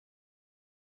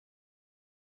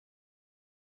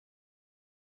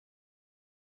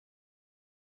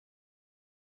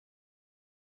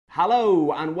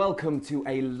Hello and welcome to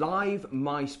a live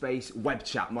MySpace web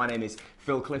chat. My name is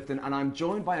Phil Clifton and I'm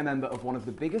joined by a member of one of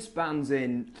the biggest bands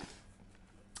in,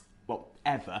 well,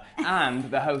 ever, and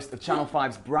the host of Channel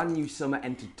 5's brand new summer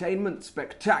entertainment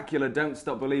spectacular, Don't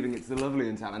Stop Believing. It's the lovely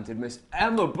and talented Miss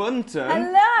Emma Bunton.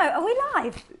 Hello, are we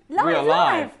live? We are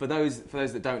live. For those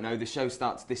that don't know, the show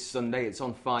starts this Sunday. It's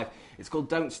on 5. It's called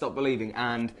Don't Stop Believing,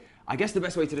 and I guess the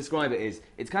best way to describe it is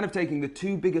it's kind of taking the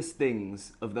two biggest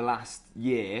things of the last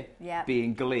year,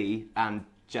 being Glee and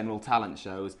general talent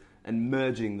shows, and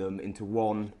merging them into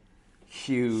one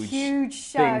huge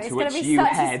show. thing It's to going which to be you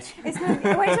such head. which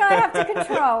I have to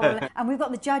control. And we've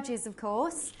got the judges, of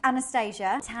course.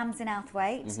 Anastasia, Tamsin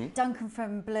Outhwaite, Duncan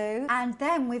from Blue, and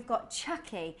then we've got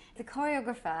Chucky, the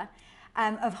choreographer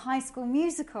of High School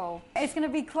Musical. It's going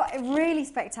to be really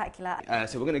spectacular.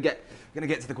 So we're going to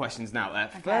get to the questions now.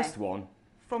 Okay. First one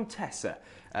from Tessa.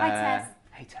 Hi, Tess.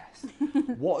 Hey Tess.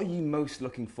 What are you most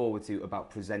looking forward to about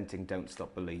presenting Don't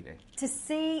Stop Believing? To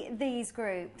see these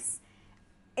groups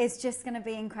is just going to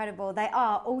be incredible. They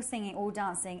are all singing, all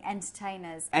dancing,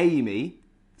 entertainers. Amy,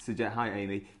 hi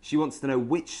Amy. She wants to know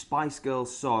which Spice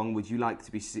Girls song would you like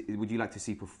to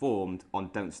see performed on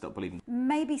Don't Stop Believing?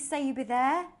 Maybe Say You Be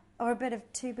There, or a bit of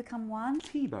Two Become One.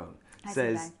 T-Bone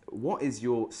says, what is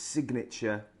your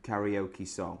signature karaoke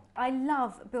song? I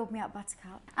love Build Me Up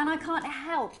Buttercup. And I can't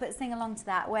help but sing along to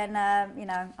that when,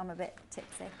 I'm a bit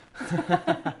tipsy.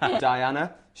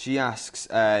 Diana, she asks,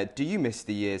 do you miss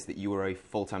the years that you were a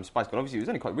full-time Spice Girl? Obviously, it was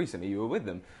only quite recently you were with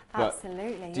them. But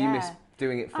absolutely, do you miss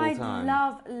doing it full-time?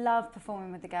 I love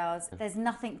performing with the girls. There's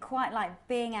nothing quite like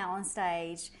being out on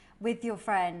stage with your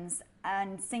friends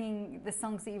and singing the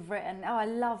songs that you've written. Oh, I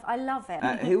love it.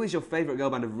 Who is your favourite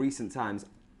girl band of recent times?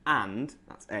 And,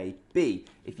 that's A. B,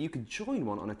 if you could join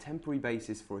one on a temporary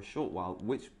basis for a short while,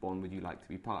 which one would you like to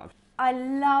be part of? I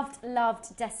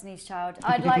loved Destiny's Child.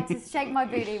 I'd like to shake my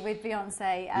booty with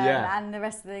Beyonce and the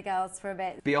rest of the girls for a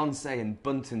bit. Beyonce and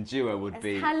Bunton duo would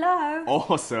be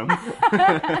awesome.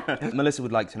 Melissa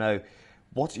would like to know,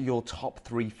 what are your top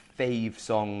 3 fave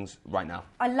songs right now?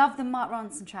 I love the Mark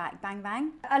Ronson track, Bang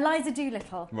Bang. Eliza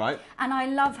Doolittle. Right. And I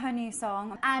love her new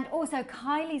song. And also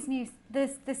Kylie's new,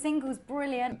 the single's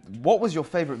brilliant. What was your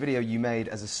favourite video you made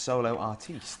as a solo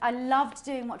artiste? I loved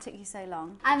doing What Took You So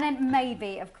Long. And then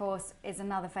Maybe, of course, is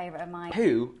another favourite of mine.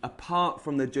 Who, apart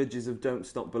from the judges of Don't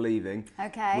Stop Believing,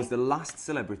 was the last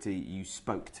celebrity you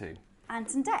spoke to?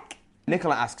 Anton Deck.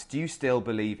 Nicola asks, do you still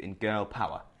believe in girl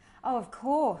power? Oh, of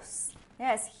course.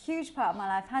 Yeah, it's a huge part of my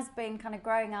life, has been kind of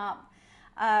growing up,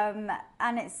 and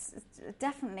it's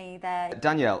definitely there.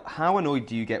 Danielle, how annoyed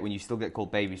do you get when you still get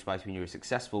called Baby Spice when you're a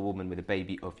successful woman with a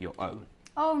baby of your own?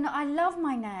 Oh, no, I love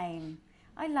my name.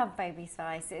 I love Baby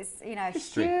Spice. It's, a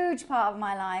huge part of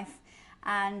my life,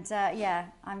 and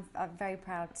I'm very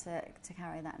proud to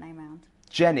carry that name around.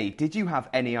 Jenny, did you have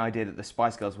any idea that the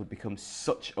Spice Girls would become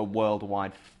such a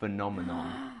worldwide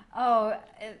phenomenon? Oh,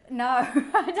 no,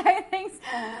 I don't think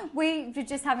so. We were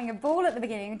just having a ball at the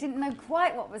beginning. We didn't know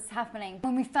quite what was happening.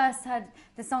 When we first heard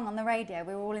the song on the radio,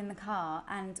 we were all in the car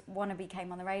and Wannabe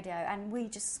came on the radio and we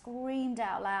just screamed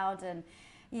out loud and,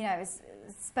 it was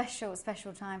a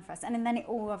special time for us. And then it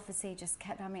all obviously just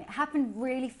kept happening. It happened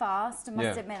really fast. I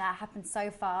must admit that happened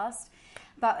so fast.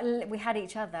 But we had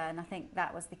each other, and I think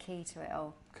that was the key to it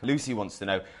all. Lucy wants to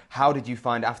know, how did you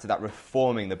find after that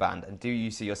reforming the band, and do you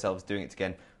see yourselves doing it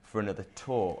again for another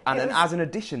tour? And as an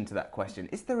addition to that question,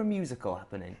 is there a musical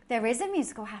happening? There is a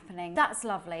musical happening. That's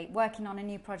lovely. Working on a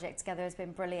new project together has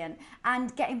been brilliant.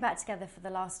 And getting back together for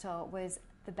the last tour was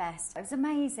the best. It was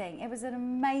amazing. It was an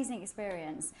amazing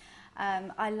experience.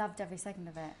 I loved every second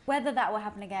of it. Whether that will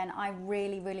happen again, I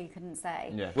really couldn't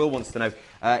say. Yeah. Will wants to know,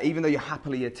 even though you're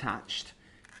happily attached,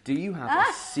 do you have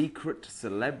a secret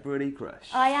celebrity crush?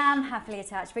 I am happily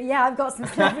attached, but yeah, I've got some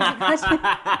celebrity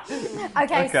crushes.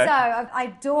 Okay, so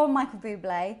I adore Michael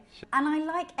Bublé, and I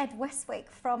like Ed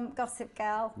Westwick from Gossip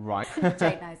Girl. Right.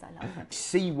 Jade knows I love him.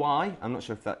 CY, I'm not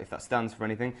sure if that stands for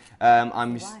anything.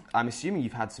 I'm assuming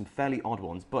you've had some fairly odd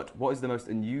ones, but what is the most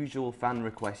unusual fan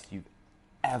request you've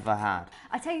ever had?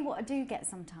 I tell you what I do get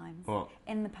sometimes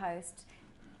in the post,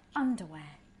 underwear.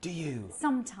 Do you?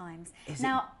 Sometimes.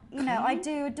 I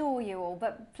do adore you all,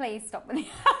 but please stop with the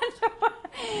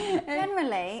underwear.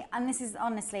 Generally, and this is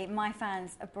honestly, my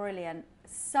fans are brilliant,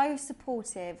 so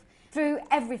supportive through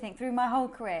everything, through my whole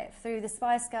career, through the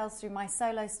Spice Girls, through my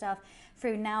solo stuff,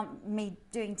 through now me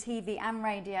doing TV and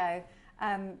radio.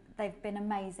 They've been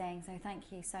amazing, so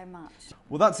thank you so much.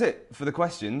 Well, that's it for the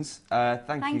questions.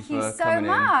 Thank you for so coming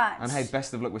much. in. And hey,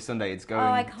 best of luck with Sunday. It's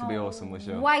going to be awesome, we're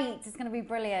sure. Wait, it's going to be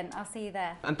brilliant. I'll see you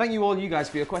there. And thank you all you guys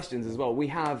for your questions as well. We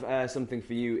have something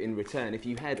for you in return. If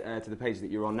you head to the page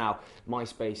that you're on now,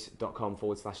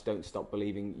 myspace.com/Don't Stop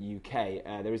Believing UK,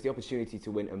 there is the opportunity to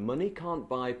win a money can't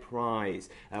buy prize.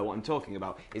 What I'm talking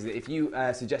about is that if you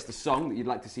suggest a song that you'd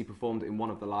like to see performed in one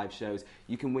of the live shows,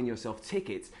 you can win yourself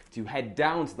tickets to head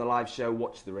down to the live show,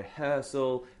 watch the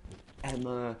rehearsal,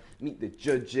 Emma, meet the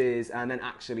judges, and then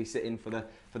actually sit in for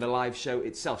the live show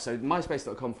itself. So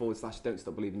myspace.com/Don't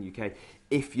Stop Believing UK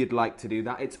if you'd like to do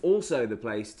that. It's also the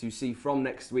place to see from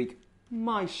next week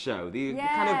my show, the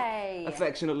kind of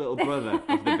affectionate little brother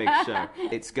of the big show.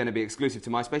 It's going to be exclusive to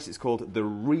MySpace. It's called The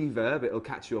Reverb. It'll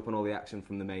catch you up on all the action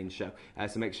from the main show.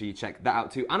 So make sure you check that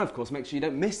out too. And of course, make sure you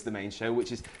don't miss the main show,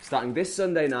 which is starting this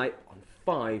Sunday night on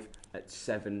 5 at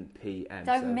 7 p.m.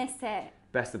 Don't miss it.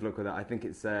 Best of luck with that. I think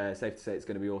it's safe to say it's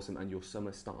going to be awesome and your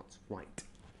summer starts right.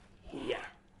 Yeah.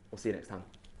 We'll see you next time.